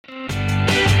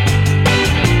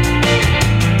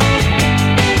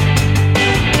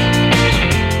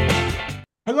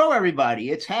everybody.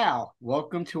 It's Hal.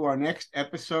 Welcome to our next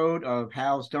episode of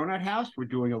Hal's Donut House. We're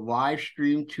doing a live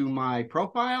stream to my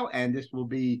profile, and this will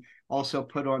be also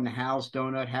put on the Hal's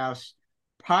Donut House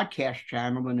podcast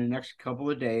channel in the next couple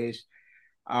of days.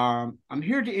 I'm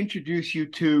here to introduce you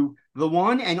to the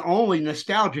one and only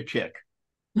nostalgia chick.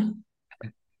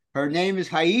 Her name is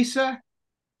Raissa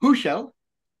Ruschel.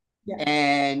 Yeah.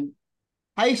 And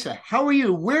Raissa, how are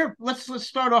you? Let's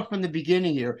start off from the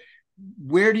beginning here.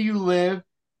 Where do you live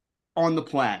on the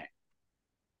planet?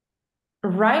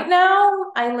 Right now,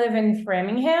 I live in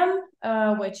Framingham,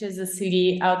 which is a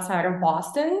city outside of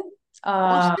Boston.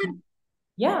 Uh, Boston?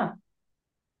 yeah.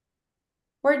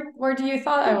 Where do you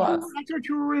thought I was? I thought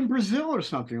you were in Brazil or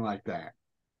something like that.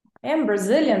 I am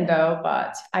Brazilian though,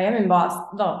 but I am in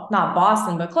Boston. No, not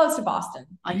Boston, but close to Boston.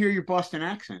 I hear your Boston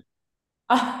accent.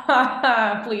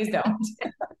 Please don't.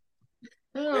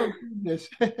 Oh, goodness.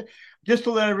 Just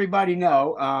to let everybody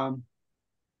know,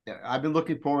 I've been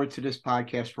looking forward to this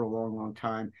podcast for a long, long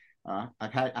time. I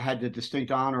had the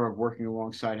distinct honor of working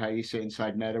alongside Raissa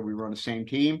inside Meta. We were on the same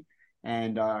team,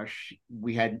 and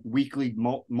we had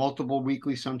multiple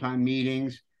weekly, sometime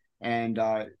meetings, and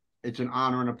it's an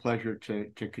honor and a pleasure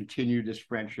to continue this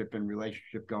friendship and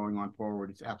relationship going on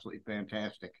forward. It's absolutely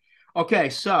fantastic. Okay,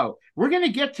 so we're going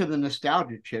to get to the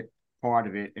nostalgia chick part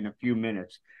of it in a few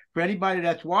minutes. For anybody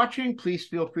that's watching, please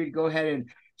feel free to go ahead and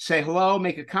say hello,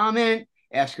 make a comment,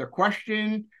 ask a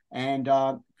question. And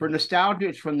for nostalgia,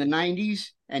 it's from the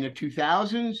 90s and the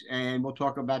 2000s, and we'll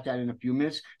talk about that in a few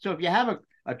minutes. So if you have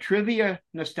a trivia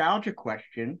nostalgia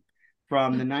question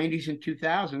from the 90s and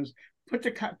 2000s, put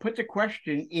the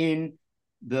question in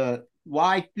the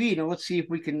live feed, and let's see if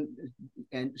we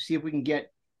can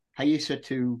get Raissa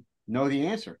to know the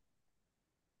answer.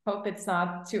 Hope it's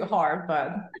not too hard,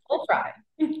 but we'll try.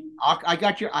 I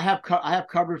got you. I have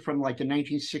covered from like the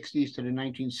 1960s to the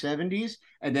 1970s,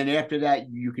 and then after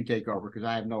that you can take over because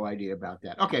I have no idea about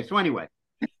that. Okay, so anyway,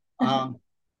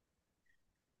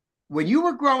 when you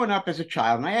were growing up as a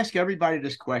child, and I ask everybody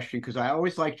this question because I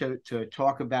always like to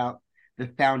talk about the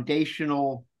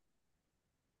foundational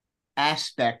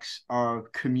aspects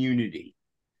of community.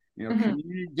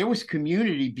 There was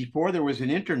community before there was an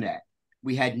internet.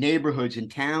 We had neighborhoods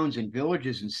and towns and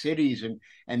villages and cities,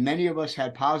 and many of us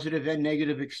had positive and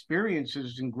negative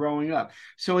experiences in growing up.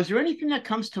 So is there anything that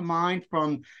comes to mind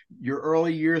from your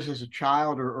early years as a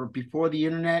child or before the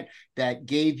internet that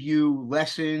gave you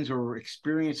lessons or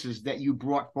experiences that you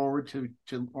brought forward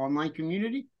to online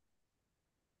community?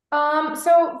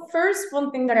 So first,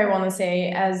 one thing that I want to say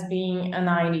as being a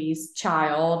 90s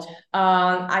child,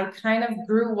 I kind of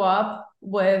grew up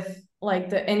with like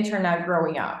the internet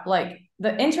growing up. Like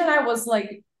the internet was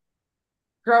like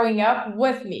growing up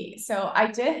with me. So I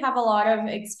did have a lot of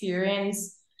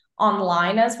experience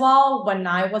online as well when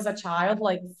I was a child,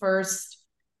 like first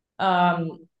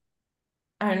um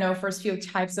I don't know, first few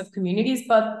types of communities.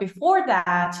 But before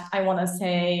that, I want to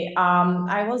say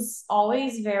I was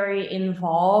always very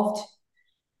involved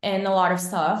in a lot of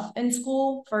stuff in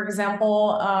school. For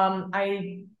example,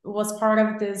 I was part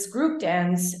of this group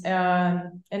dance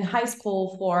in high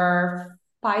school for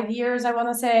 5 years, I want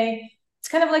to say. It's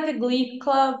kind of like a glee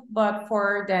club, but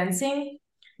for dancing.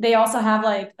 They also have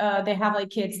they have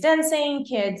like kids dancing,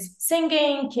 kids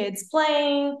singing, kids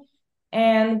playing.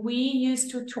 And we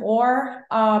used to tour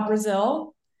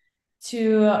Brazil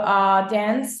to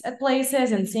dance at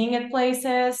places and sing at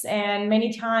places. And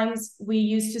many times we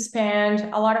used to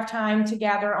spend a lot of time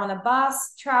together on a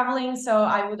bus traveling. So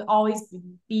I would always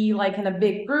be like in a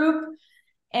big group.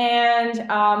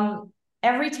 And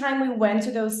every time we went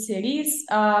to those cities,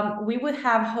 we would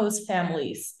have host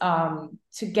families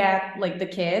to get like the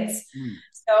kids.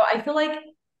 So I feel like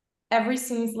ever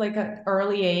since like an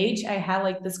early age, I had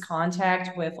like this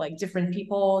contact with like different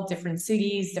people, different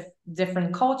cities,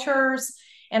 different cultures.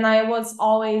 And I was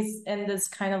always in this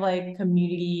kind of like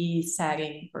community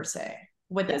setting per se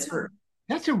with this group.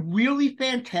 That's a really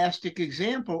fantastic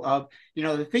example of,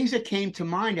 the things that came to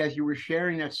mind as you were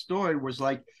sharing that story was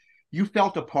like you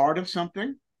felt a part of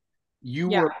something.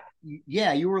 You Yeah, were,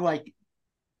 yeah, you were like,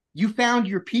 you found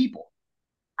your people.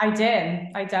 I did.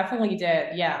 I definitely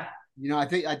did. Yeah. I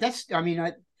think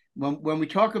when we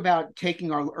talk about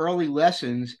taking our early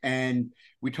lessons and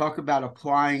we talk about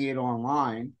applying it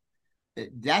online,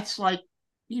 that's like,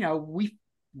 we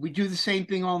do the same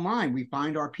thing online. We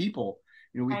find our people.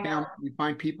 I know. We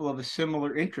find people of a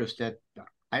similar interest that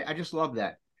I just love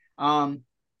that.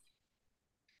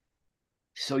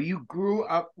 So you grew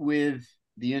up with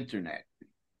the internet.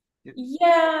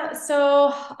 Yeah.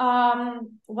 So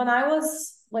when I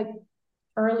was like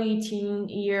early teen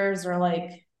years or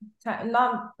like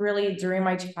not really during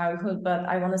my childhood, but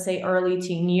I want to say early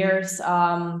teen years.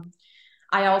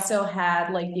 I also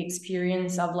had like the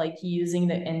experience of like using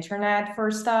the internet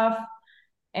for stuff.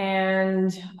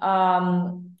 And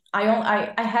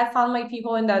I had found my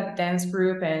people in that dance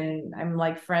group, and I'm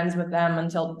like friends with them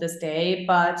until this day.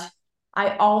 But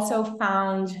I also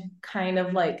found kind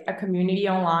of like a community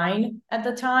online at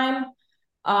the time.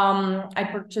 I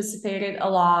participated a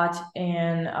lot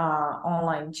in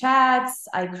online chats.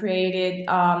 I created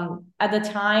at the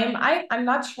time. I'm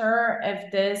not sure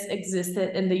if this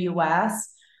existed in the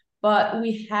US, but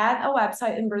we had a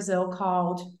website in Brazil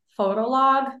called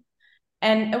Photolog,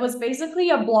 and it was basically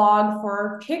a blog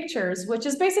for pictures, which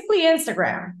is basically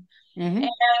Instagram. Mm-hmm.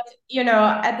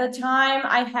 At the time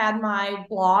I had my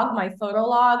blog, my photo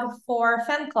log for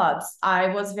fan clubs. I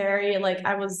was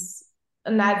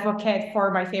an advocate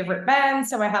for my favorite band.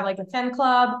 So I had like a fan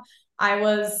club. I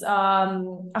was a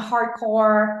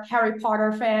hardcore Harry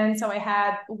Potter fan. So I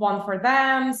had one for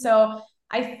them. So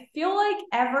I feel like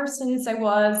ever since I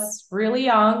was really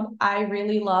young, I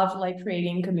really loved like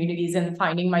creating communities and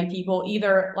finding my people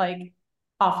either like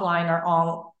offline or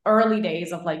on early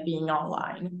days of like being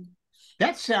online.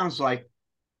 That sounds like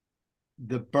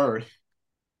the birth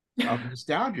of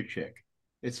Nostalgia Chick.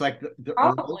 It's like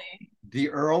Probably.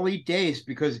 the early days,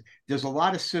 because there's a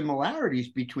lot of similarities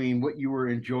between what you were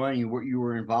enjoying and what you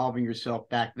were involving yourself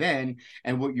back then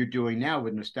and what you're doing now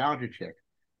with Nostalgia Chick.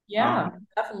 Yeah,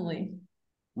 definitely.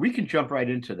 We can jump right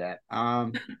into that.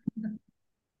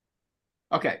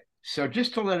 Okay, so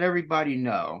just to let everybody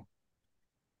know,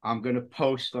 I'm going to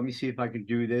post. Let me see if I can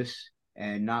do this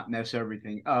and not mess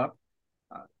everything up.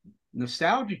 Uh,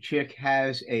 Nostalgia Chick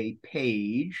has a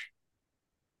page,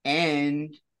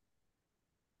 and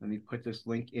let me put this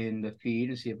link in the feed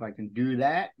and see if I can do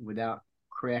that without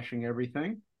crashing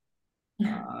everything.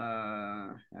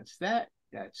 That's that.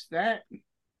 That's that.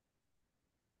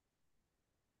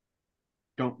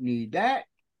 Don't need that.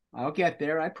 I'll get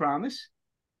there, I promise.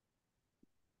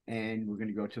 And we're going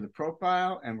to go to the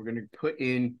profile, and we're going to put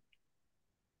in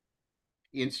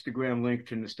Instagram link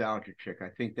to Nostalgia Chick. I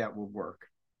think that will work.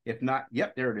 If not,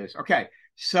 yep, there it is. Okay,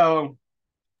 so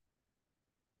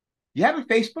you have a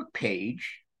Facebook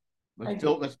page. I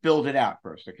do. Let's build it out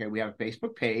first. Okay, we have a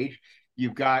Facebook page.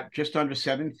 You've got just under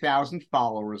 7,000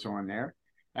 followers on there.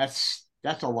 That's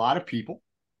a lot of people.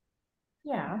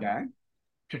 Yeah. Okay,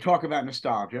 to talk about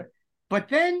nostalgia. But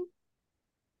then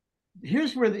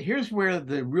here's where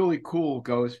the really cool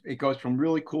goes. It goes from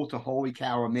really cool to holy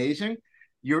cow amazing.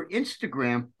 Your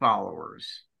Instagram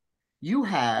followers. You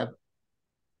have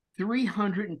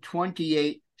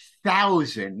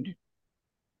 328,000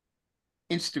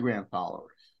 Instagram followers.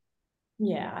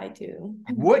 Yeah, I do.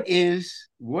 What is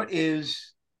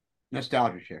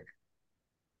Nostalgia Chick?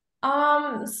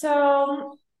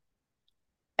 So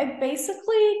I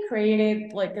basically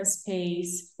created like a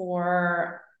space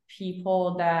for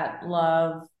people that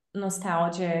love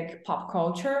nostalgic pop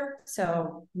culture.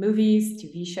 So movies,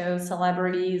 TV shows,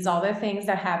 celebrities, all the things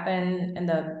that happened in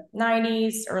the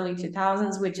 90s, early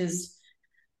 2000s, which is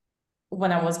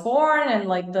when I was born and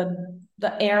like the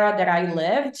era that I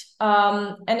lived.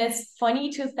 And it's funny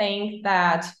to think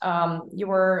that you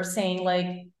were saying like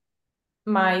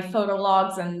my photo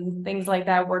logs and things like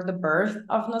that were the birth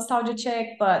of Nostalgia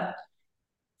Chick. But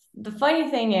the funny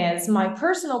thing is, my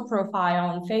personal profile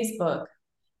on Facebook,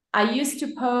 I used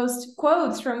to post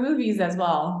quotes from movies as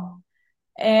well.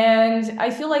 And I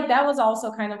feel like that was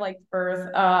also kind of like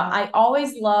birth. I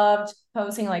always loved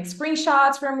posting like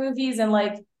screenshots from movies and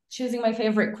like choosing my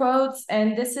favorite quotes.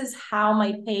 And this is how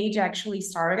my page actually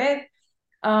started.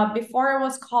 Before it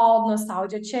was called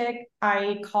Nostalgia Chick,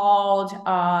 I called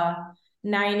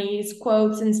 90s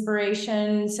quotes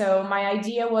inspiration. So my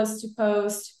idea was to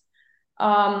post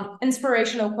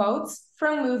inspirational quotes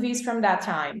from movies from that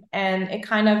time. And it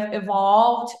kind of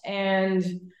evolved, and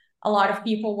a lot of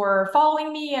people were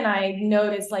following me, and I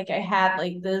noticed like I had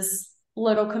like this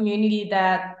little community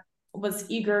that was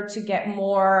eager to get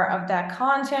more of that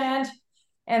content.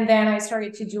 And then I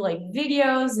started to do like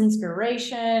videos,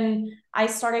 inspiration. I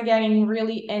started getting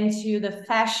really into the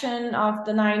fashion of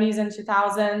the 90s and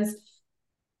 2000s.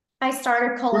 I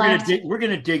started collecting. We're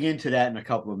gonna dig into that in a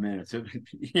couple of minutes.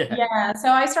 Yeah. Yeah, so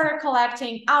I started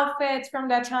collecting outfits from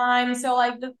that time. So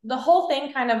like the whole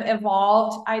thing kind of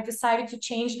evolved. I decided to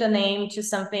change the name to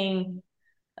something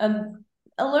a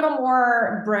little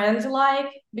more brand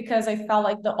like, because I felt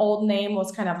like the old name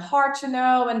was kind of hard to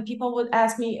know, and people would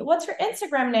ask me, "What's your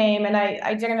Instagram name?" And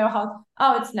I didn't know how.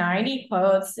 Oh, it's 90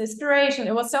 quotes inspiration.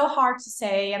 It was so hard to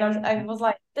say, and I was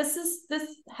like, this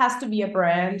has to be a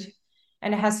brand.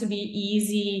 and it has to be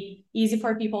easy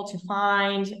for people to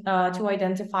find, to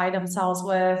identify themselves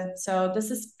with. So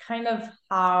this is kind of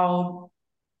how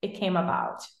it came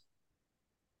about.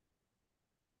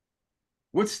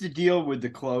 What's the deal with the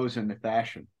clothes and the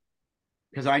fashion?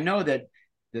 Because I know that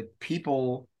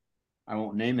people, I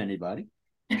won't name anybody,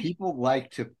 people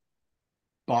like to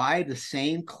buy the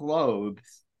same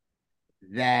clothes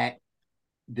that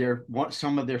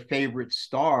some of their favorite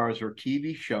stars or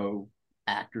TV show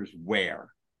actors wear.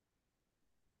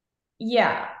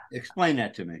 Yeah. Explain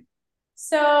that to me.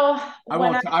 So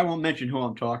when I won't mention who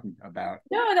I'm talking about.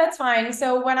 No, that's fine.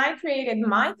 So when I created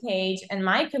my page and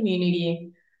my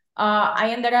community, I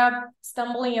ended up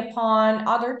stumbling upon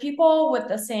other people with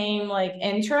the same like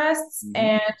interests, Mm-hmm.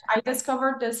 and I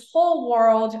discovered this whole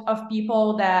world of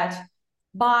people that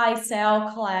buy,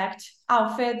 sell, collect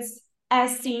outfits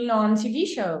as seen on TV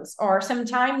shows, or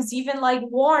sometimes even like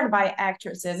worn by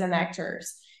actresses and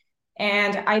actors.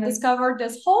 And I discovered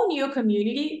this whole new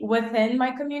community within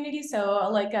my community, so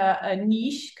like a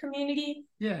niche community,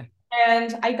 Yeah.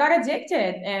 and I got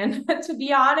addicted. And to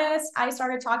be honest, I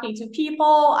started talking to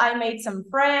people. I made some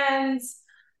friends.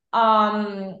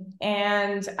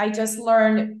 And I just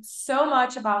learned so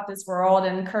much about this world.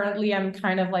 And currently I'm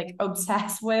kind of like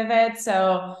obsessed with it.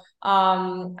 So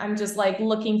I'm just like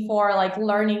looking for like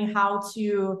learning how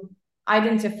to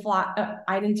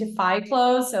identify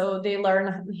clothes. So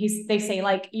they say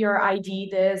like your ID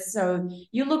this. So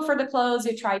you look for the clothes,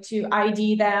 you try to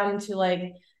ID them to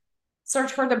like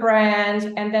search for the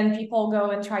brand, and then people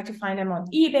go and try to find them on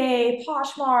eBay,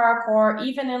 Poshmark, or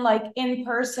even in like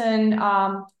in-person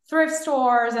thrift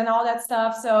stores and all that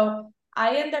stuff. So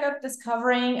I ended up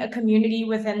discovering a community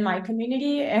within my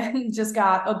community and just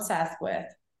got obsessed with.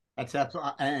 That's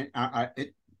absolutely, and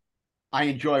I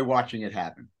enjoy watching it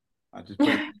happen. I just put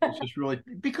it, it's just really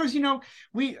because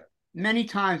we many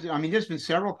times. I mean, there's been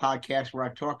several podcasts where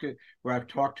I've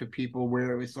talked to people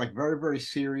where it's like very very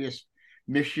serious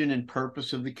mission and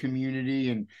purpose of the community,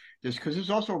 and just because there's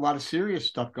also a lot of serious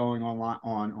stuff going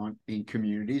on in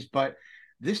communities, but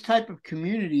this type of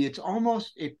community, it's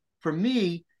almost it for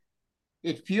me.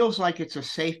 It feels like it's a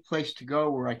safe place to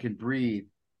go where I can breathe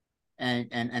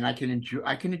and I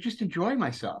can just enjoy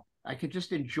myself. I can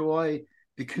just enjoy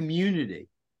the community.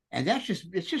 And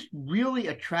it's just really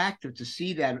attractive to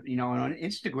see that, and on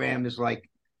Instagram is like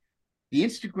the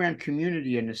Instagram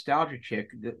community and Nostalgia Chick,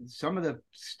 some of the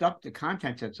stuff, the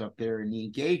content that's up there and the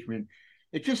engagement,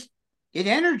 it just it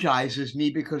energizes me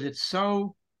because it's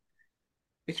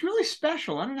really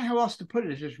special. I don't know how else to put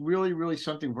it. It's just really, really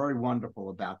something very wonderful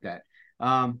about that.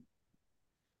 Um,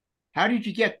 how did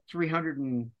you get 300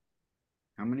 and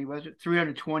how many was it?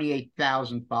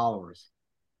 328,000 followers.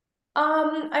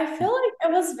 I feel like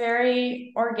it was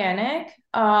very organic.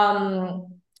 I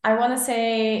want to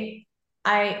say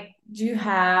I do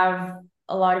have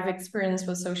a lot of experience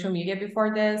with social media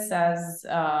before this, as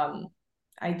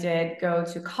I did go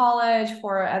to college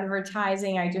for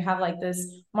advertising. I do have like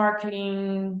this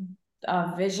marketing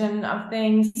vision of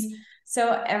things.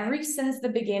 So ever since the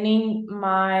beginning,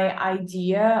 my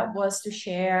idea was to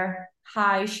share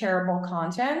high shareable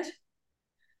content.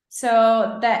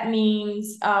 So that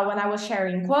means when I was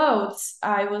sharing quotes,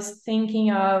 I was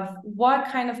thinking of what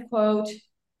kind of quote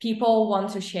people want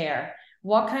to share,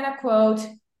 what kind of quote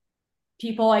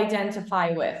people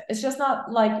identify with. It's just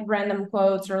not like random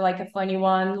quotes or like a funny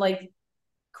one, like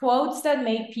quotes that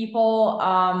make people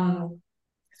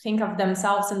think of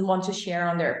themselves and want to share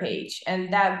on their page.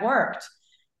 And that worked.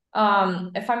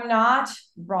 If I'm not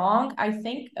wrong, I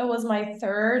think it was my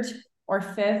third or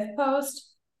fifth post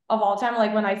of all time.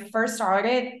 Like when I first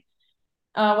started,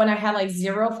 when I had like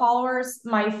 0 followers,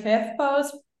 my fifth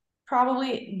post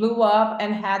probably blew up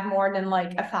and had more than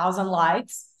like 1,000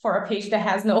 likes for a page that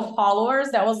has no followers.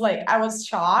 That was like, I was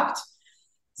shocked.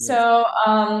 Yeah. So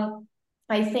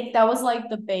I think that was like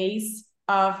the base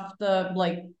of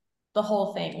the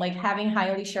whole thing, like having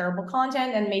highly shareable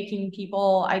content and making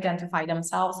people identify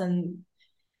themselves and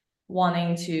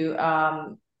wanting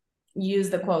to use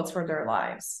the quotes for their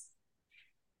lives.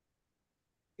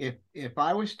 If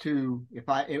I was to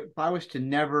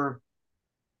never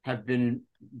have been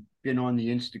on the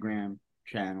Instagram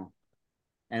channel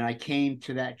and I came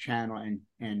to that channel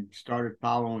and started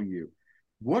following you,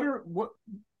 what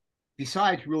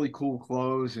besides really cool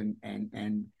clothes and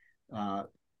uh,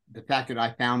 the fact that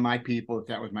I found my people, if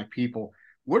that was my people,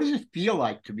 what does it feel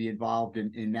like to be involved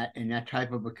in that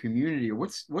type of a community?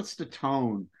 What's the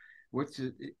tone? What's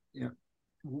the you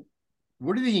know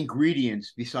what are the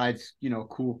ingredients besides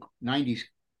cool 90s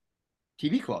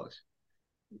TV clothes?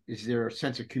 Is there a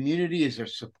sense of community? Is there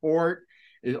support?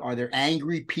 Are there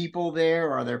angry people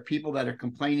there? Are there people that are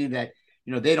complaining that,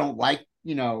 they don't like,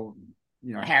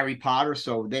 Harry Potter,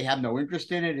 so they have no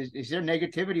interest in it? Is there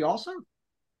negativity also?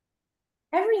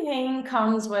 Everything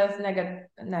comes with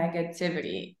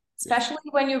negativity, Yeah. especially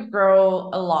when you grow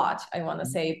a lot, I want to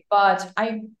say. But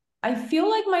I feel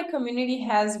like my community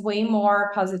has way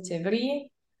more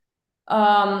positivity.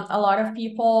 A lot of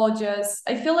people just,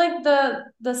 I feel like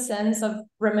the sense of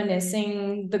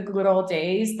reminiscing the good old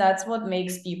days, that's what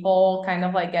makes people kind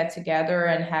of like get together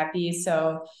and happy.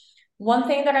 So one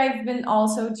thing that I've been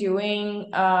also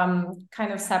doing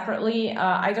kind of separately,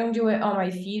 I don't do it on my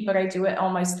feed, but I do it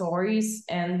on my stories.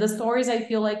 And the stories, I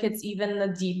feel like it's even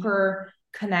a deeper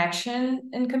connection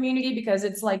in community because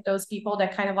it's like those people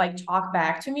that kind of like talk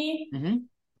back to me. Mm-hmm.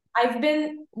 I've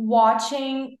been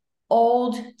watching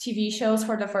old TV shows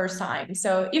for the first time.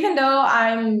 So even though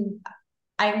I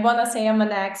want to say I'm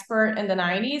an expert in the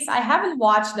 90s, I haven't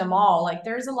watched them all. Like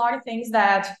there's a lot of things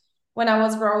that when I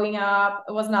was growing up,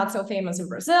 it was not so famous in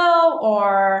Brazil,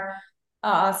 or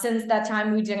since that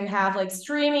time we didn't have like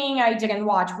streaming. I didn't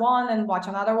watch one and watch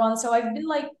another one. So I've been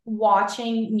like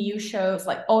watching new shows,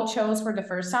 like old shows for the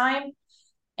first time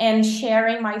and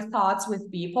sharing my thoughts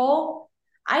with people.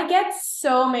 I get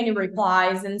so many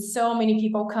replies and so many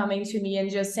people coming to me and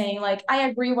just saying like, I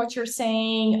agree what you're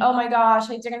saying. Oh my gosh,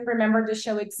 I didn't remember the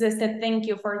show existed. Thank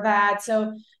you for that.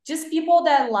 So just people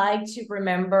that like to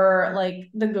remember like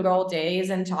the good old days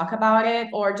and talk about it,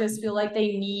 or just feel like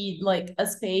they need like a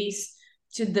space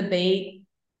to debate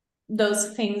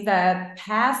those things that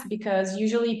pass, because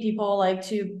usually people like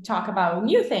to talk about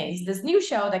new things, this new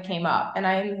show that came up, and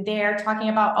I'm there talking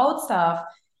about old stuff,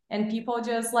 and people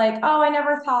just like, oh, I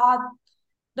never thought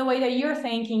the way that you're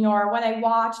thinking, or when I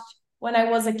watched when I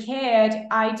was a kid,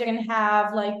 I didn't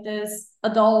have like this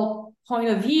adult point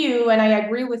of view, and I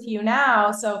agree with you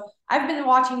now. So I've been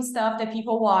watching stuff that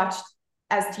people watched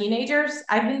as teenagers.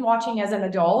 I've been watching as an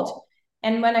adult.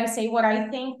 And when I say what I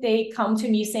think, they come to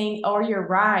me saying, oh, you're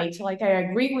right. Like, I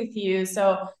agree with you.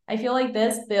 So I feel like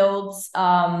this builds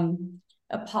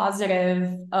a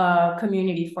positive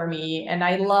community for me. And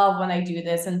I love when I do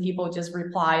this and people just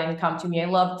reply and come to me. I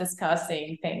love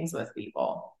discussing things with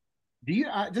people. Do you?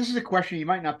 This is a question you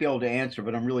might not be able to answer,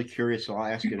 but I'm really curious, so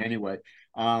I'll ask it anyway.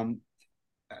 Um,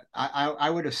 I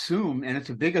would assume, and it's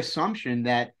a big assumption,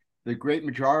 that the great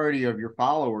majority of your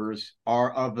followers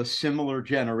are of a similar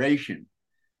generation,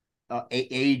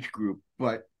 age group.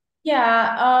 But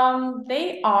Yeah,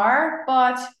 they are,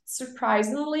 but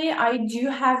surprisingly, I do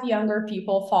have younger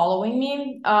people following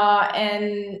me.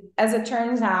 And as it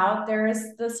turns out, there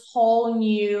is this whole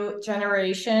new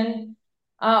generation,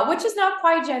 which is not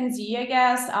quite Gen Z, I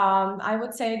guess. I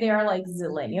would say they are like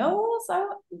zillennials,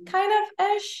 kind of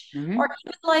ish, or mhm.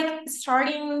 even like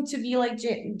starting to be like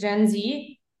Gen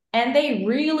Z, and they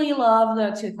really love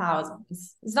the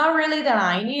 2000s. It's not really the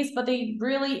 90s, but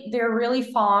they're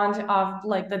really fond of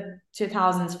like the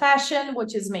 2000s fashion,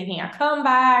 which is making a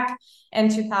comeback, and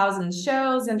 2000s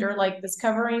shows, and they're like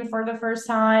discovering for the first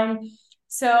time.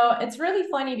 So it's really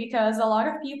funny because a lot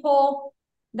of people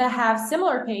that have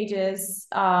similar pages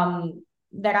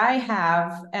that I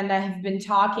have, and I have been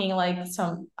talking, like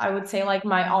some, I would say like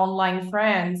my online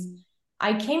friends,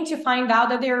 I came to find out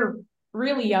that they're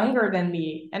really younger than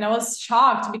me. And I was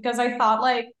shocked because I thought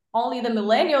like only the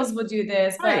millennials would do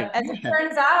this. But Right, as it yeah.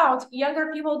 turns out,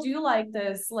 younger people do like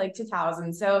this, like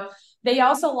 2000. So they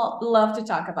also love to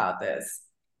talk about this.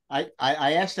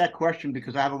 I asked that question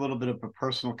because I have a little bit of a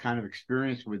personal kind of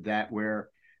experience with that, where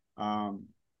um,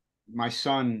 my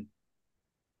son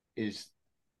is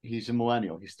he's a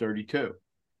millennial. He's 32,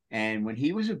 and when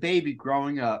he was a baby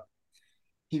growing up,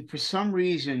 he for some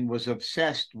reason was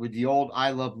obsessed with the old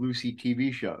I Love Lucy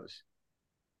TV shows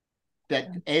that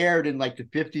aired in like the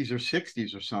 50s or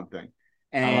 60s or something.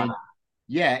 Oh, wow. And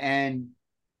yeah, and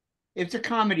it's a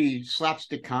comedy,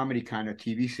 slapstick comedy kind of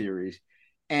TV series.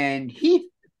 And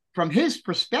from his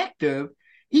perspective,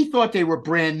 he thought they were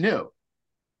brand new.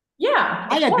 Yeah,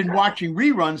 I of had course. been watching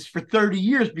reruns for 30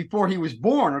 years before he was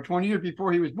born, or 20 years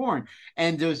before he was born.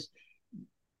 And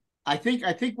I think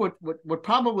what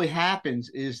probably happens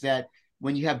is that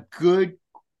when you have good,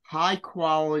 high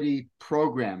quality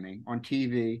programming on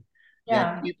TV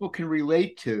that Yeah, people can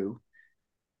relate to,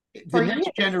 the for you.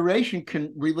 next generation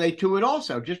can relate to it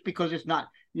also. Just because it's not,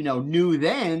 new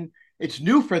then, it's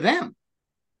new for them.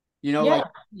 Yeah, Like,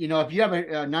 if you have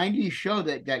a 90s show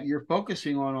that you're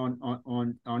focusing on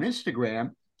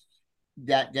Instagram,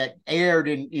 that aired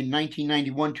in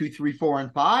 1991, 2, 3, 4,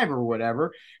 and 5 or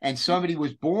whatever, and somebody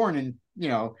was born in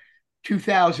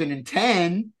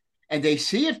 2010, and they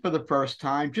see it for the first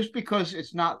time, just because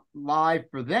it's not live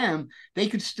for them, they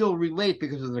could still relate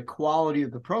because of the quality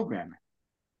of the programming.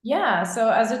 Yeah, so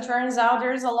as it turns out,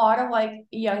 there's a lot of like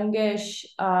youngish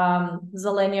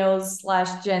Zillennials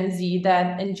slash Gen Z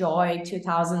that enjoy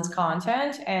 2000s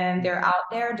content and they're out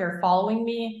there, they're following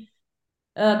me.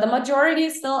 The majority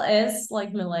still is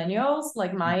like millennials,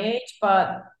 like my age,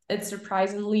 but it's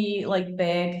surprisingly like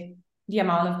big, the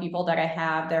amount of people that I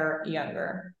have, they're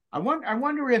younger. I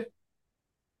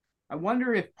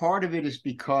wonder if part of it is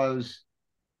because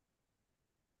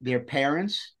their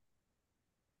parents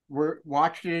were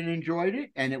watched it and enjoyed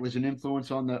it, and it was an influence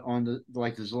on the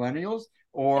like the millennials,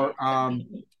 or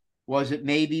was it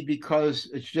maybe because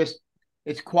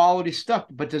it's quality stuff?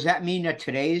 But does that mean that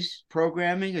today's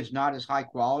programming is not as high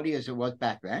quality as it was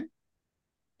back then?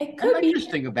 It I'm could not be. just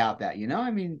think about that, you know.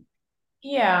 I mean,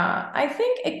 Yeah, I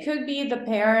think it could be the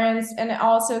parents, and it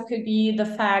also could be the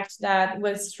fact that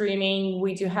with streaming,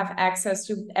 we do have access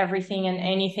to everything and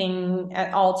anything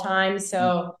at all times.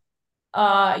 So,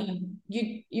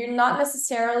 you're not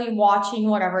necessarily watching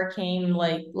whatever came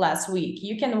like last week.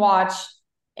 You can watch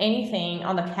anything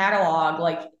on the catalog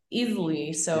like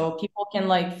easily, yeah. so people can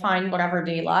like find whatever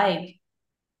they like.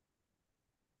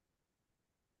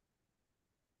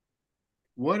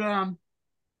 What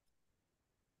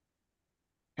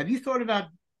have you thought about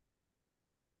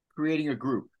creating a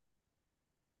group?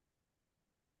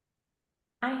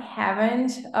 I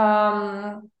haven't.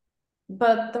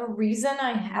 But the reason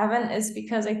I haven't is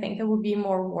because I think it would be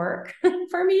more work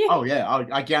for me. Oh yeah,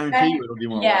 I guarantee And you it'll be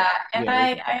more work. yeah, and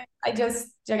Yeah, I just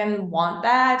didn't want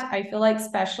that. I feel like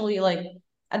especially like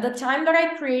at the time that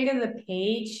I created the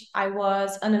page, I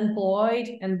was unemployed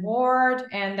and bored,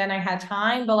 and then I had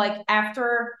time. But like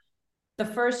after the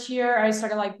first year, I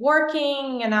started like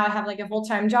working, and now I have like a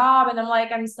full-time job, and I'm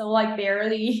like I'm still like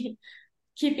barely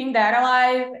keeping that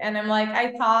alive. And I'm like,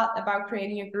 I thought about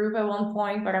creating a group at one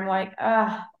point, but I'm like,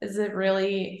 is it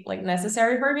really like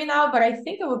necessary for me now? But I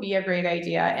think it would be a great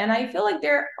idea. And I feel like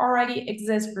there already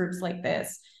exist groups like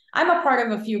this. I'm a part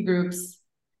of a few groups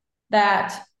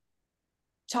that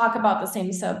talk about the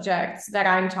same subjects that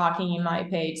I'm talking in my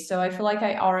page. So I feel like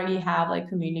I already have like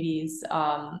communities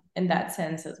in that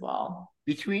sense as well.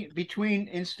 between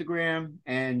Instagram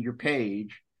and your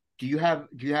page, do you have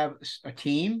a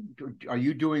team? Are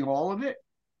you doing all of it?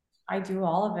 I do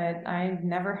all of it. I've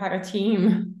never had a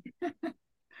team.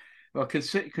 Well,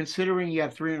 considering you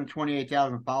have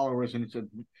 328,000 followers, and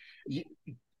you,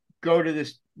 go to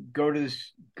this go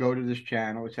to this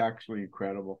channel. It's actually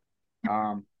incredible.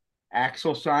 Um,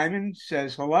 Axel Simon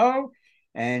says hello,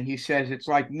 and he says it's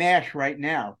like MASH right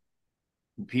now.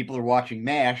 People are watching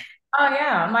MASH. Oh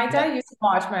yeah, my Yeah. dad used to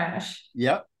watch MASH.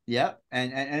 Yep, yep,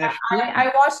 and it's true. I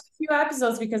watched a few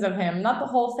episodes because of him. Not the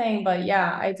whole thing, but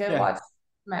yeah, I did Yeah, watch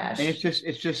and MASH.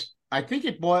 it's just I think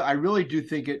it boil. I really do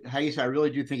think it. Haisa, I really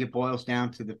do think it boils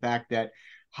down to the fact that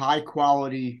high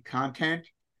quality content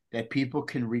that people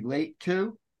can relate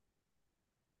to,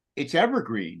 it's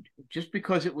evergreen. Just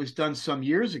because it was done some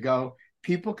years ago,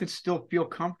 people can still feel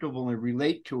comfortable and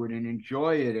relate to it and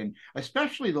enjoy it, and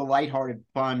especially the lighthearted,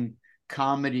 fun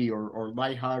comedy or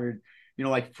lighthearted, you know,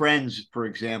 like Friends, for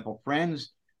example.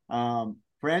 Friends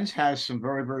has some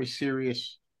very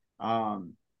serious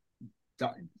um,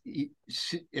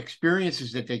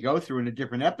 experiences that they go through in the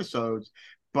different episodes,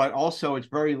 but also it's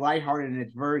very lighthearted, and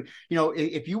it's very, you know,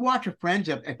 if you watch a Friends,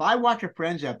 if I watch a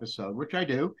Friends episode, which I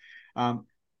do, um,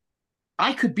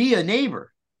 I could be a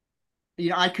neighbor.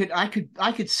 You know, I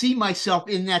could see myself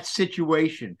in that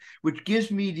situation, which gives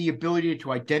me the ability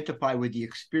to identify with the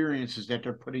experiences that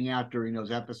they're putting out during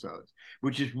those episodes,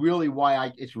 which is really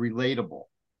why it's relatable.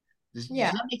 Does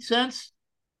Yeah, that make sense?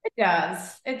 it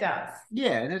does. It does.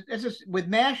 Yeah, and it's just with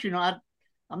MASH, you know,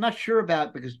 I'm not sure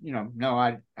about, because, you know, no,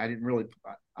 I didn't really,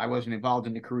 I wasn't involved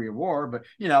in the Korean War, but,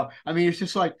 you know, I mean, it's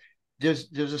just like there's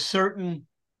a certain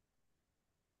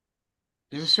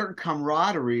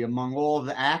camaraderie among all of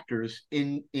the actors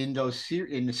in those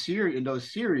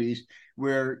series,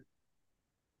 where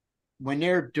when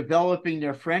they're developing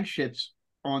their friendships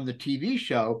on the TV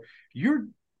show, you're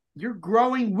you're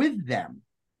growing with them.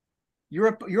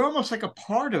 You're almost like a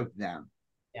part of them.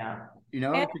 Yeah. You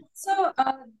know, And so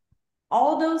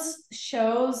all those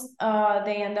shows,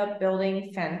 they end up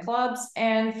building fan clubs,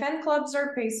 and fan clubs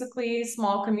are basically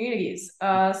small communities.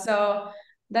 So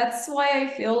that's why I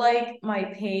feel like my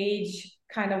page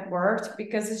kind of worked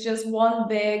because it's just one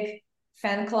big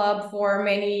fan club for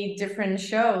many different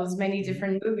shows, many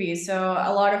different movies. So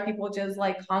a lot of people just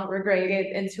like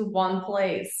congregated into one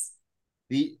place.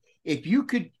 the if you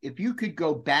could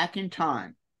go back in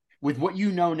time with what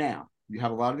you know now, You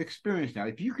have a lot of experience now.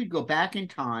 If you could go back in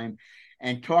time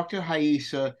and talk to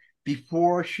Raissa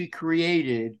before she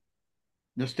created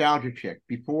Nostalgia Chick,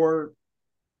 before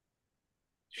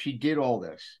she did all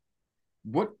this,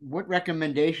 what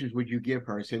recommendations would you give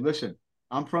her? Say, listen,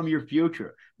 I'm from your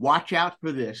future. Watch out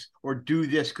for this or do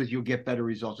this because you'll get better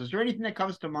results. Is there anything that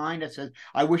comes to mind that says,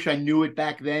 I wish I knew it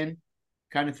back then?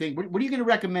 Kind of thing. What are you going to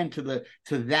recommend to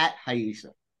that Raissa?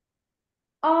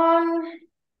 Um,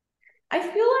 I feel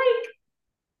like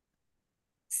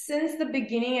since the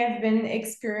beginning, I've been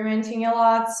experimenting a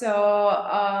lot. So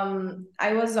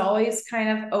I was always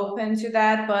kind of open to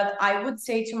that. But I would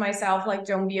say to myself, like,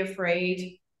 don't be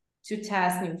afraid to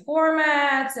test new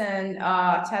formats and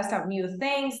test out new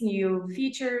things, new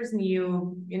features,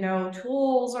 new,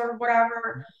 tools or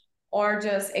whatever, or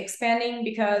just expanding.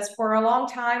 Because for a long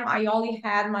time, I only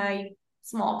had my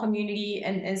small community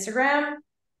and Instagram.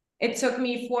 It took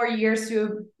me 4 years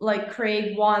to like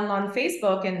create one on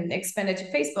Facebook and expand it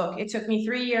to Facebook. It took me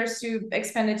 3 years to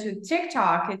expand it to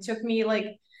TikTok. It took me like,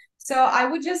 so I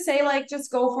would just say like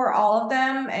just go for all of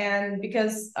them. And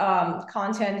because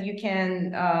content, you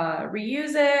can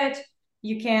reuse it.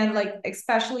 You can like,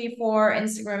 especially for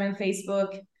Instagram and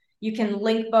Facebook, you can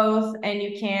link both and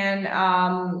you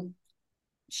can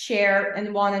share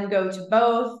in one and go to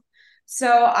both. So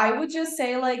I would just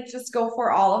say like just go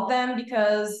for all of them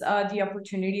because the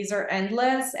opportunities are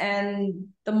endless, and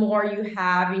the more you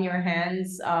have in your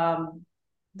hands,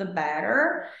 the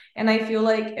better. And I feel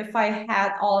like if I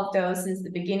had all of those since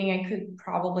the beginning, I could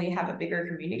probably have a bigger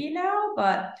community now.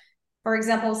 But for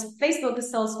example, Facebook is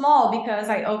still small because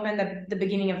I opened at the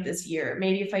beginning of this year.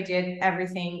 Maybe if I did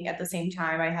everything at the same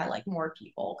time, I had like more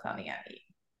people coming at me.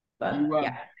 But You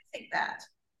yeah, I think that.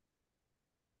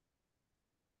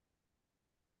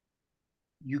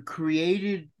 you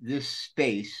created this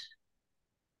space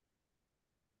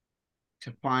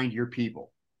to find your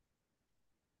people.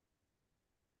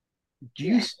 Do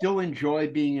you Yeah. still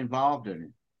enjoy being involved in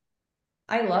it?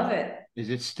 I love it. Is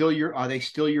it still are they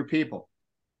still your people?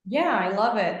 Yeah, I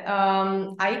love it.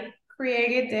 I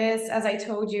created this, as I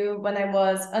told you, when I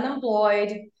was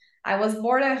unemployed. I was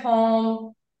bored at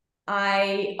home.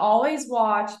 I always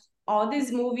watched all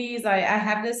these movies. I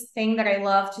have this thing that I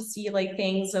love to see like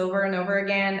things over and over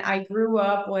again. I grew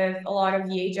up with a lot of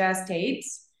VHS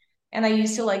tapes, and I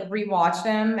used to like rewatch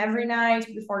them every night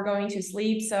before going to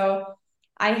sleep. So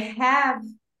I have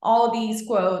all these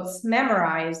quotes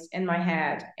memorized in my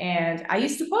head, and I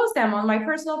used to post them on my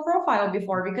personal profile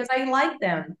before because I like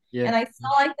them, Yeah. and I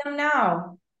still like them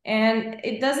now. And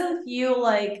it doesn't feel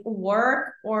like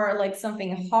work or like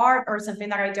something hard or something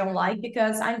that I don't like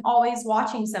because I'm always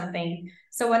watching something.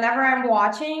 So whenever I'm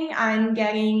watching, I'm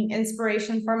getting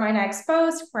inspiration for my next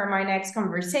post, for my next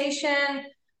conversation.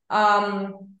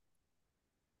 Um,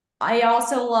 I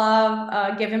also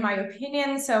love giving my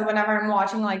opinion. So whenever I'm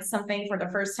watching like something for the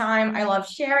first time, I love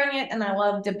sharing it and I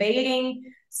love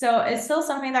debating. So it's still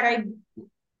something that I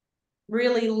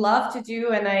really love to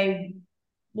do and I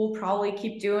will probably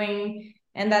keep doing.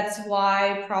 And that's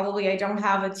why probably I don't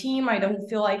have a team. I don't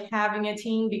feel like having a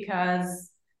team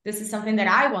because this is something that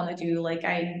I want to do. Like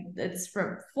it's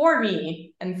for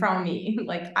me and from me.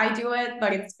 Like I do it,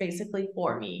 but it's basically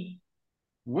for me.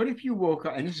 What if you woke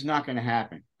up, and this is not going to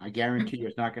happen? I guarantee you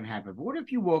it's not going to happen. But what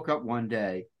if you woke up one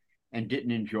day and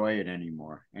didn't enjoy it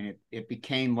anymore, and it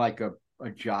became like a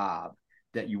job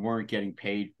that you weren't getting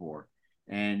paid for,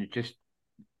 and it just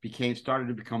started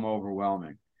to become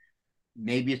overwhelming?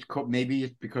 Maybe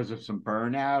it's because of some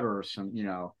burnout or some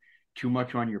too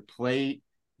much on your plate.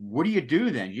 What do you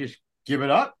do then? You just give it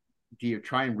up? Do you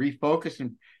try and refocus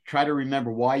and try to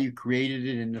remember why you created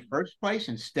it in the first place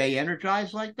and stay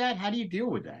energized like that? How do you deal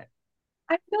with that?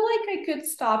 I feel like I could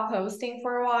stop posting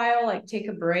for a while, like take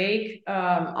a break.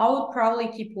 I would probably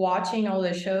keep watching all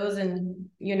the shows and,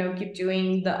 keep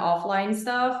doing the offline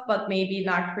stuff, but maybe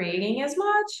not creating as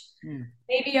much. Hmm.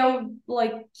 Maybe I'll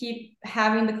like keep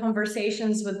having the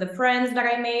conversations with the friends that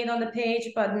I made on the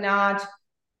page, but not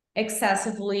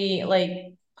excessively like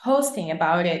posting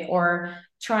about it or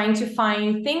trying to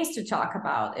find things to talk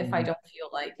about if I Hmm. don't feel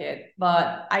like it.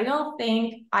 But I don't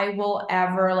think I will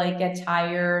ever like get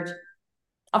tired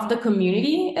of the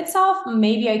community itself.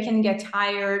 Maybe I can get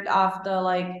tired of the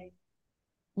like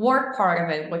work part of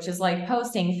it, which is like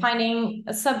posting, finding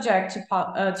a subject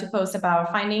to post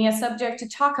about, finding a subject to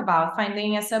talk about,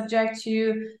 finding a subject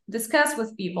to discuss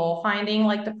with people, finding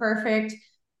like the perfect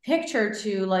picture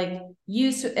to like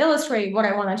use to illustrate what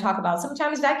I want to talk about.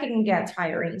 Sometimes that can get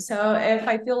tiring. So if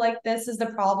I feel like this is the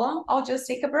problem, I'll just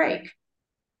take a break.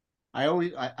 I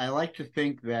like to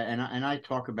think that, and I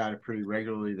talk about it pretty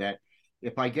regularly, that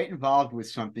if I get involved with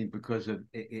something because of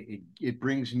it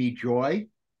brings me joy,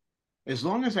 as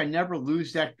long as I never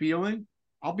lose that feeling,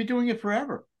 I'll be doing it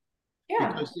forever Yeah.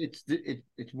 because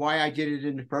it's why I did it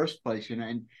in the first place.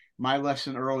 And my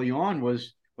lesson early on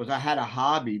was I had a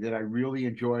hobby that I really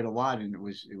enjoyed a lot, and it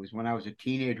was when I was a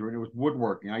teenager, and it was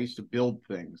woodworking. I used to build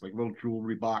things like little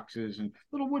jewelry boxes and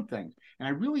little wood things, and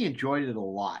I really enjoyed it a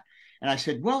lot. And I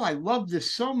said, well, I love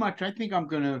this so much, I think I'm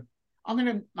gonna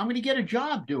get a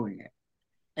job doing it.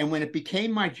 And when it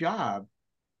became my job,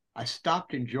 I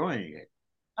stopped enjoying it.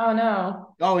 Oh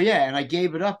no. Oh yeah, and I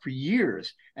gave it up for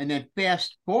years. And then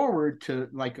fast forward to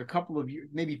like a couple of years,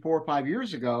 maybe 4 or 5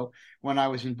 years ago, when I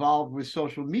was involved with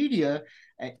social media,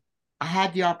 I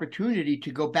had the opportunity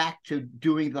to go back to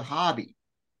doing the hobby,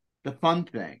 the fun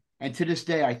thing. And to this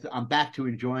day, I'm back to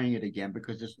enjoying it again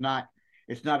because it's not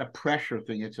a pressure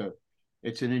thing.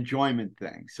 It's an enjoyment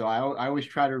thing. So I always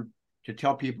try to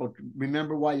tell people,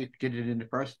 remember why you did it in the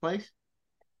first place.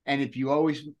 And if you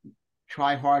always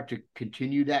try hard to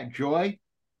continue that joy,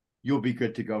 you'll be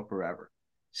good to go forever.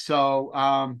 So,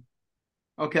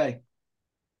 okay,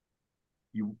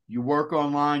 you work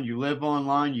online, you live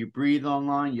online, you breathe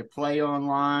online, you play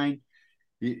online,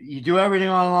 you do everything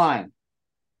online.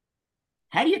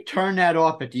 How do you turn that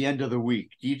off at the end of the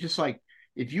week? Do you just like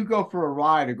if you go for a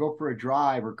ride or go for a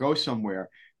drive or go somewhere,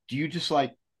 do you just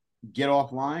like get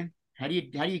offline? How do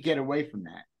you get away from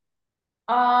that?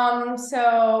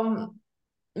 So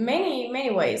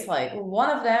many ways. Like one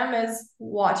of them is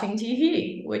watching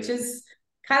TV, which is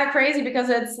kind of crazy because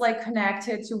it's like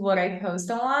connected to what I post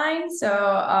online.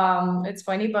 So it's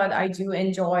funny, but I do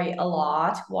enjoy a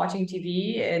lot watching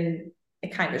TV, and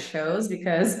it kind of shows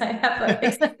because I have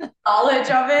a knowledge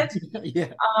of it.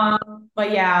 Yeah.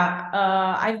 But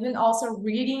yeah, I've been also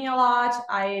reading a lot.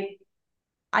 I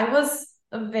was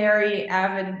a very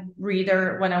avid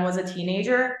reader when I was a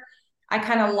teenager. I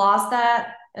kind of lost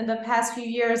that in the past few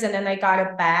years, and then I got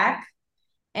it back.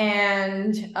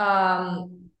 And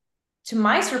to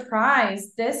my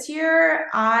surprise, this year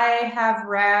I have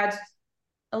read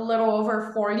a little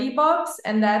over 40 books,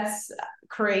 and that's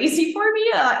crazy for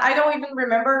me. I don't even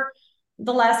remember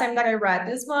the last time that I read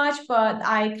this much, but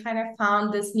I kind of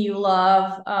found this new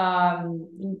love,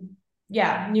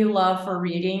 yeah, new love for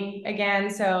reading again.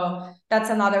 So that's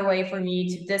another way for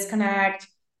me to disconnect.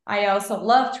 I also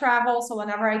love travel, so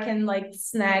whenever I can like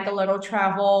snag a little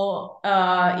travel,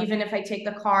 even if I take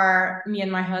the car, me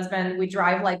and my husband, we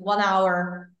drive like 1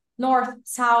 hour north,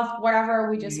 south, wherever.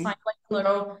 We just Mhm. find like a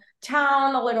little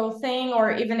town, a little thing,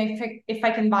 or even if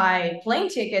I can buy plane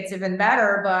tickets, even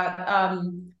better. But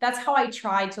that's how I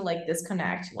try to like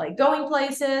disconnect, like going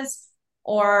places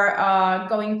or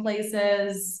going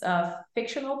places,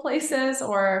 fictional places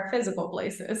or physical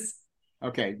places.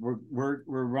 Okay, we're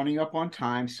running up on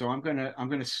time, so I'm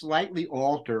gonna slightly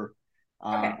alter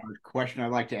Okay. a question I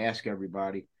like to ask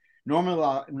everybody.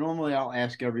 Normally I'll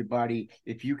ask everybody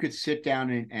if you could sit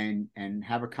down and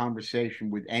have a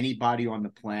conversation with anybody on the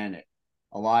planet,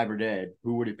 alive or dead,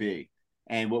 who would it be,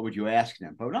 and what would you ask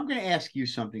them? But I'm going to ask you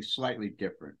something slightly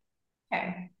different.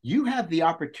 Okay. You have the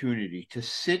opportunity to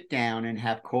sit down and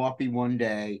have coffee one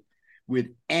day with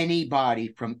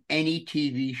anybody from any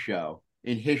TV show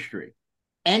in history,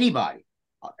 anybody,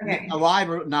 Okay. alive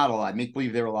or not alive, make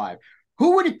believe they're alive.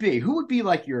 Who would it be? Who would be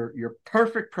like your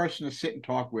perfect person to sit and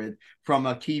talk with from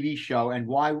a TV show, and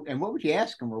why? And what would you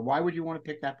ask them, or why would you want to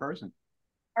pick that person?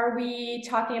 Are we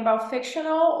talking about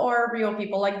fictional or real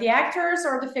people, like the actors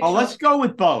or the Oh, fictional let's people? go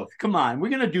with both. Come on, we're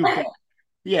gonna do both.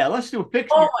 Yeah, let's do a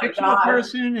Oh my fictional God.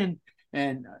 person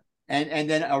and and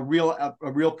then a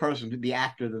real person, the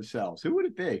actor themselves. Who would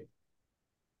it be?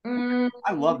 Mm,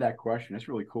 I love that question. That's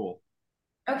really cool.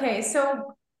 okay,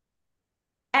 so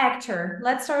actor.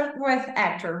 Let's start with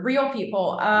actor, real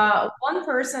people. Yeah. One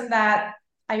person that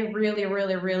I really,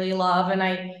 really, really love, and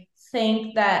I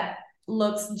think that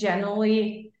looks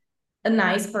generally a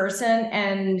nice person,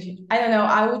 and I don't know,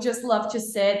 I would just love to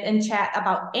sit and chat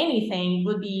about anything,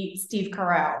 would be Steve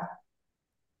Carell.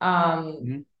 Um,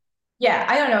 Mhm. yeah,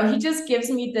 I don't know. He just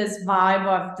gives me this vibe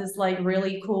of this like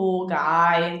really cool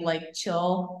guy, like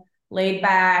chill, laid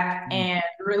back, and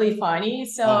really funny. Oh,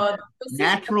 So this is,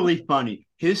 naturally funny.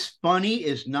 His funny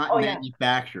is not oh yeah.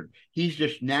 manufactured. He's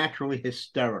just naturally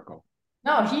hysterical.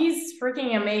 No, he's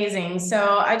freaking amazing.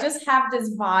 So I just have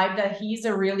this vibe that he's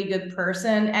a really good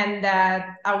person, and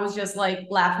that I was just like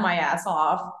laugh my ass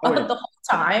off Oh yeah. the whole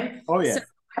time. Oh So yeah.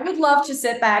 I would love to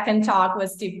sit back and talk with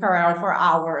Steve Carell for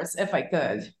hours if I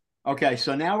could. Okay,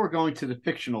 so now we're going to the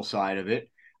fictional side of it.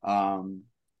 No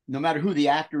matter who the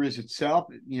actor is itself,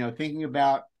 thinking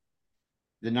about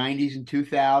the 90s and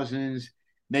 2000s,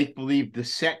 make believe the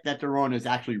set that they're on is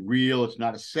actually real. It's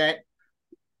not a set.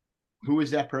 Who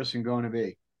is that person going to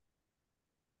be?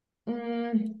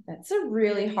 That's a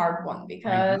really hard one I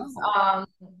because know.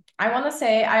 I want to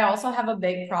say I also have a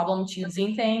big problem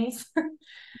choosing things.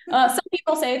 Some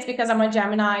people say it's because I'm a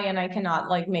Gemini and I cannot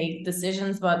like make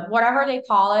decisions, but whatever they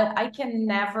call it, I can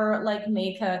never like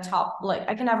make a top, like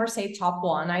I can never say top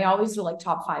one. I always do like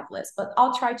top five lists, but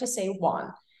I'll try to say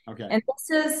one. Okay. And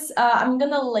this is, I'm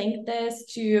gonna link this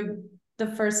to the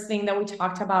first thing that we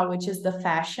talked about, which is the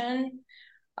fashion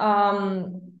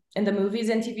in the movies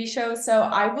and TV shows. So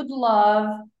I would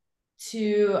love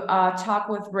to talk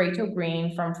with Rachel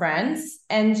Green from Friends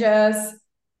and just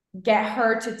get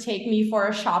her to take me for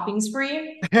a shopping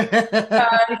spree.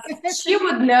 She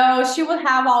would know, she would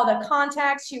have all the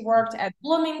contacts. She worked at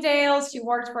Bloomingdale's, she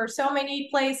worked for so many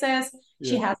places.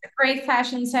 She Yeah. has a great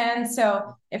fashion sense.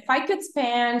 So if I could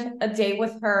spend a day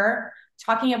with her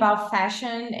talking about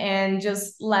fashion and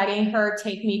just letting her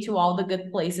take me to all the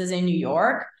good places in New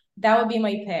York, that would be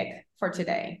my pick for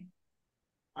today.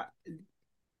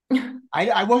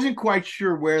 I wasn't quite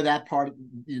sure where that part of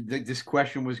this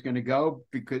question was going to go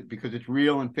because it's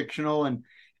real and fictional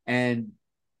and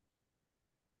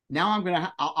now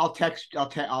I'll text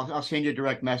I'll send you a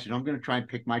direct message. I'm gonna try and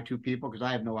pick my two people because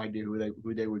I have no idea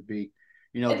who they would be.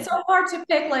 You know, It's so hard to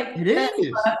pick it like this,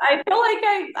 is. but I feel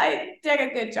like I did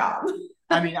a good job.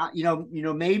 I mean,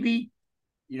 maybe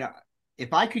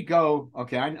if I could go,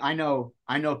 okay, I know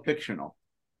fictional.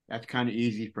 That's kind of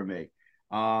easy for me.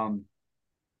 Um,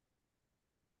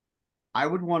 I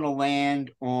would want to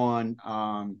land on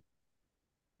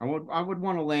I would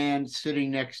want to land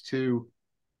sitting next to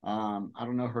I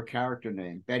don't know her character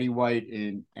name, Betty White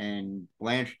and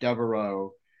Blanche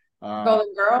Devereaux. Uh,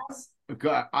 Golden Girls.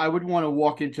 I would want to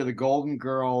walk into the Golden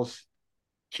Girls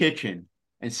kitchen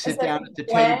and It's sit like down at the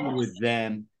table Blanche. with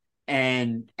them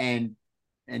and and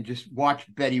and just watch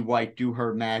Betty White do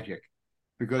her magic.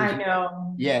 Because I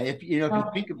know. yeah, if you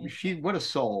Oh, think of she, what a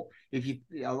soul. If you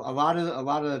a lot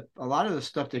of the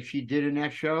stuff that she did in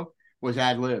that show was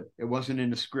ad lib. It wasn't in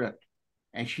the script,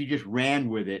 and she just ran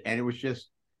with it, and it was just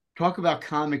talk about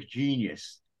comic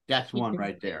genius. That's one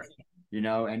right there,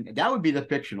 and that would be the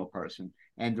fictional person,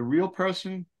 and the real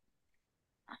person.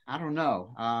 I don't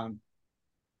know.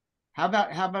 How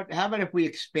about if we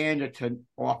expand it to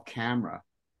off camera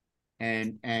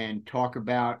and talk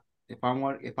about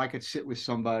if I could sit with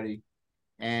somebody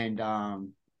and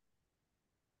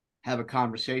have a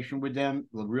conversation with them,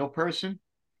 the real person,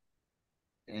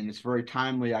 and it's very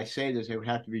timely. I say this; it would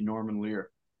have to be Norman Lear,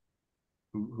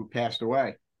 who passed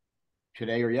away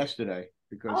today or yesterday,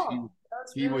 because he oh,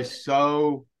 that's he really. was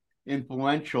so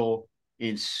influential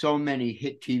in so many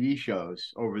hit TV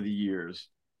shows over the years.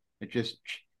 It just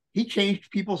he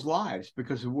changed people's lives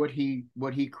because of what he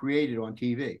created on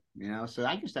TV. So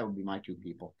I guess that would be my two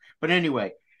people. But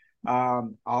anyway, I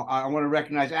want to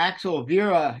recognize Axel,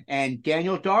 Vera, and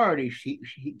Daniel Doherty.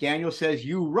 Daniel says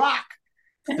you rock.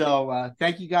 So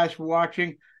thank you guys for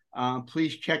watching.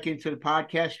 Please check into the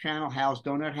podcast channel, Hal's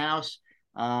Donut House.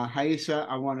 Raissa,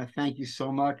 I want to thank you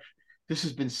so much. This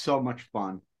has been so much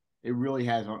fun. It really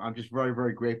has. I'm just very,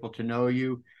 very grateful to know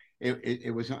you.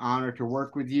 It was an honor to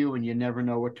work with you, and you never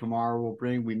know what tomorrow will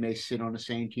bring. We may sit on the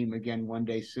same team again one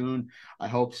day soon. I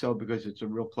hope so, because it's a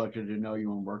real pleasure to know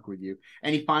you and work with you.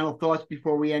 Any final thoughts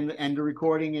before we end the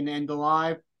recording and end the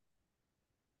live?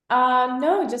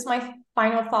 No, just my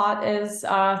final thought is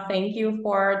thank you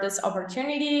for this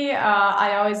opportunity.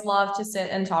 I always love to sit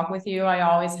and talk with you. I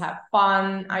always have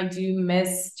fun. I do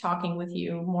miss talking with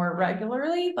you more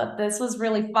regularly, but this was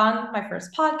really fun. My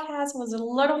first podcast was a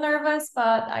little nervous,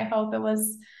 but I hope it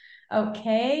was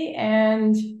okay.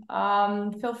 And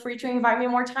feel free to invite me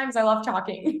more times. I love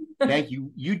talking. Thank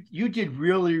you. You did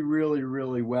really, really,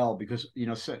 really well because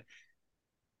so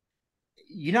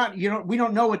we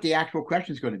don't know what the actual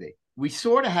question is going to be. We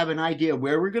sort of have an idea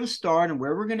where we're going to start and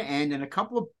where we're going to end, and a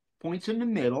couple of points in the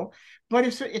middle. But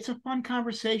it's a fun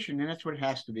conversation, and that's what it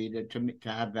has to be to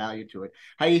have value to it.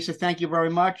 Raissa, thank you very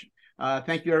much.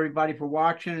 Thank you everybody for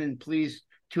watching, and please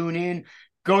tune in.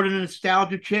 Go to the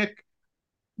Nostalgia Chick.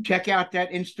 Check out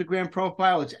that Instagram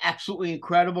profile. It's absolutely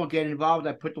incredible. Get involved.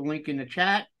 I put the link in the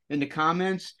chat, in the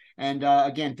comments. And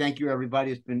again, thank you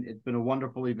everybody. It's been a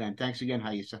wonderful event. Thanks again,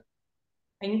 Raissa.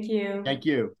 Thank you. Thank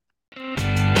you.